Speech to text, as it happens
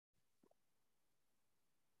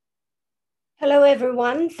Hello,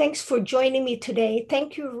 everyone. Thanks for joining me today.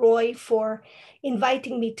 Thank you, Roy, for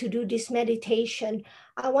inviting me to do this meditation.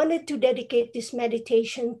 I wanted to dedicate this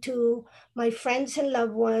meditation to my friends and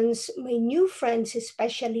loved ones, my new friends,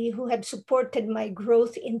 especially who have supported my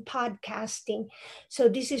growth in podcasting. So,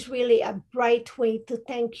 this is really a bright way to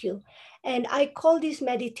thank you. And I call this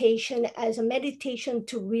meditation as a meditation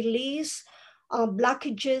to release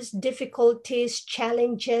blockages, difficulties,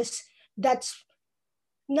 challenges that's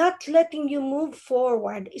not letting you move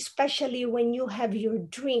forward, especially when you have your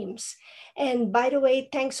dreams. And by the way,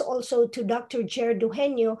 thanks also to Dr. Jared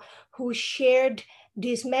Duhenio, who shared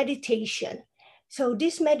this meditation. So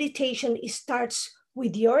this meditation starts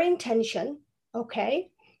with your intention,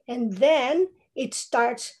 okay? And then it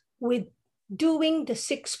starts with doing the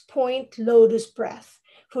 6-point lotus breath.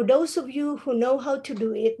 For those of you who know how to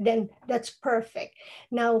do it, then that's perfect.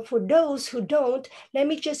 Now, for those who don't, let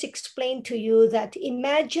me just explain to you that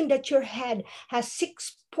imagine that your head has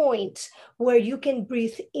 6 points where you can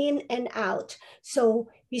breathe in and out. So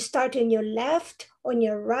you start on your left, on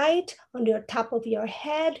your right, on your top of your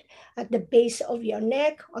head, at the base of your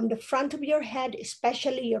neck, on the front of your head,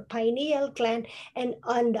 especially your pineal gland, and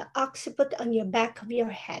on the occiput on your back of your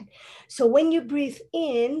head. So when you breathe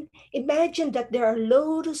in, imagine that there are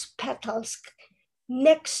lotus petals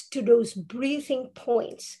next to those breathing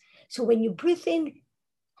points. So when you breathe in,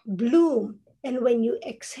 bloom. And when you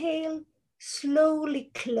exhale,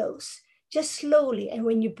 slowly close, just slowly. And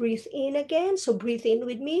when you breathe in again, so breathe in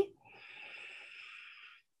with me.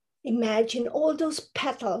 Imagine all those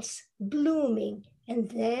petals blooming, and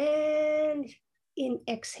then in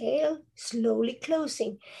exhale, slowly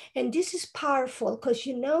closing. And this is powerful because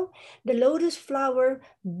the lotus flower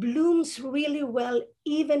blooms really well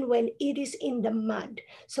even when it is in the mud.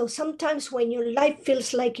 So sometimes when your life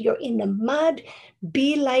feels like you're in the mud,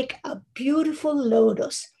 be like a beautiful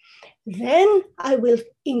lotus. Then I will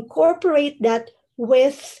incorporate that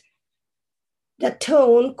with the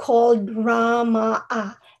tone called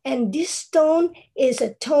Rama-A. And this tone is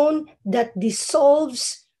a tone that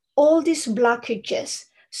dissolves all these blockages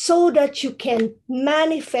so that you can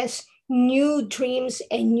manifest new dreams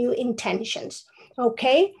and new intentions.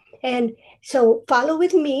 Okay? And so follow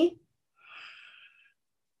with me.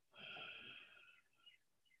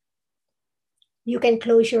 You can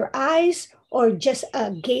close your eyes or just a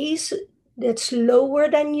gaze that's lower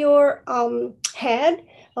than your head.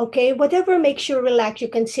 Okay, whatever makes you relax. You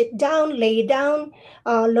can sit down, lay down,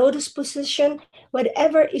 lotus position,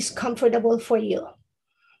 whatever is comfortable for you.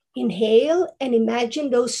 Inhale and imagine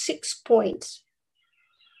those 6 points.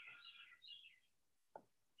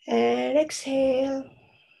 And exhale.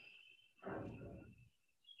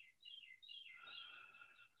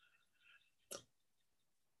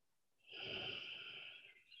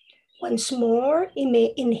 Once more,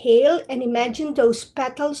 inhale and imagine those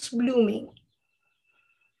petals blooming.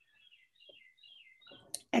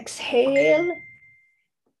 Exhale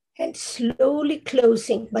and slowly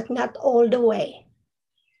closing, but not all the way.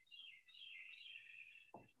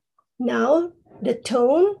 Now, the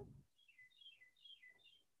tone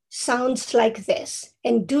sounds like this,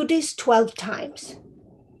 and do this 12 times.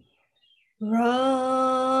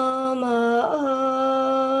 Rama,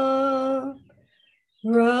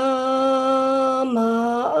 Rama,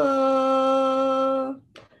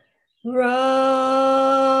 Rama,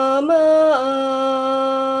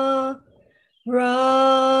 Rama,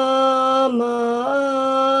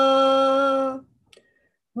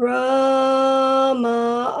 Rama, Rama,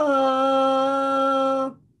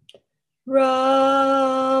 Rama,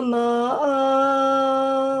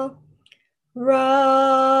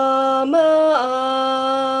 Rama,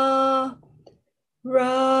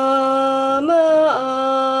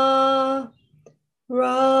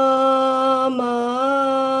 Rama,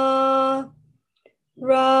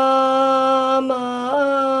 Rama,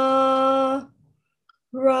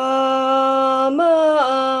 Rama,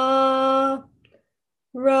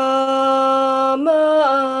 Rama,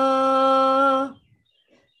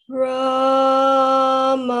 Rama.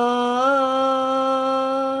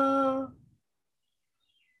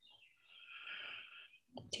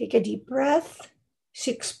 Take a deep breath,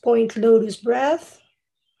 6-point lotus breath,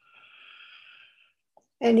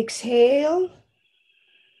 and exhale.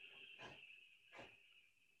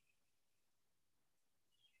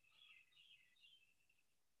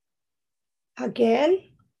 Again,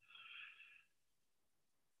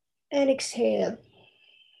 and exhale.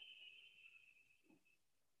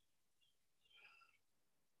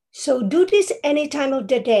 So do this any time of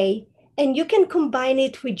the day, and you can combine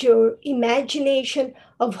it with your imagination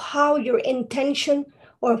of how your intention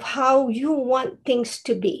or how you want things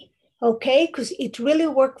to be, okay? Because it really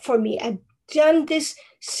worked for me. I done this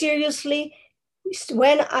seriously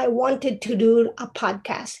when I wanted to do a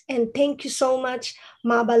podcast. And thank you so much,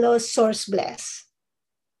 Mabalo Source Bless.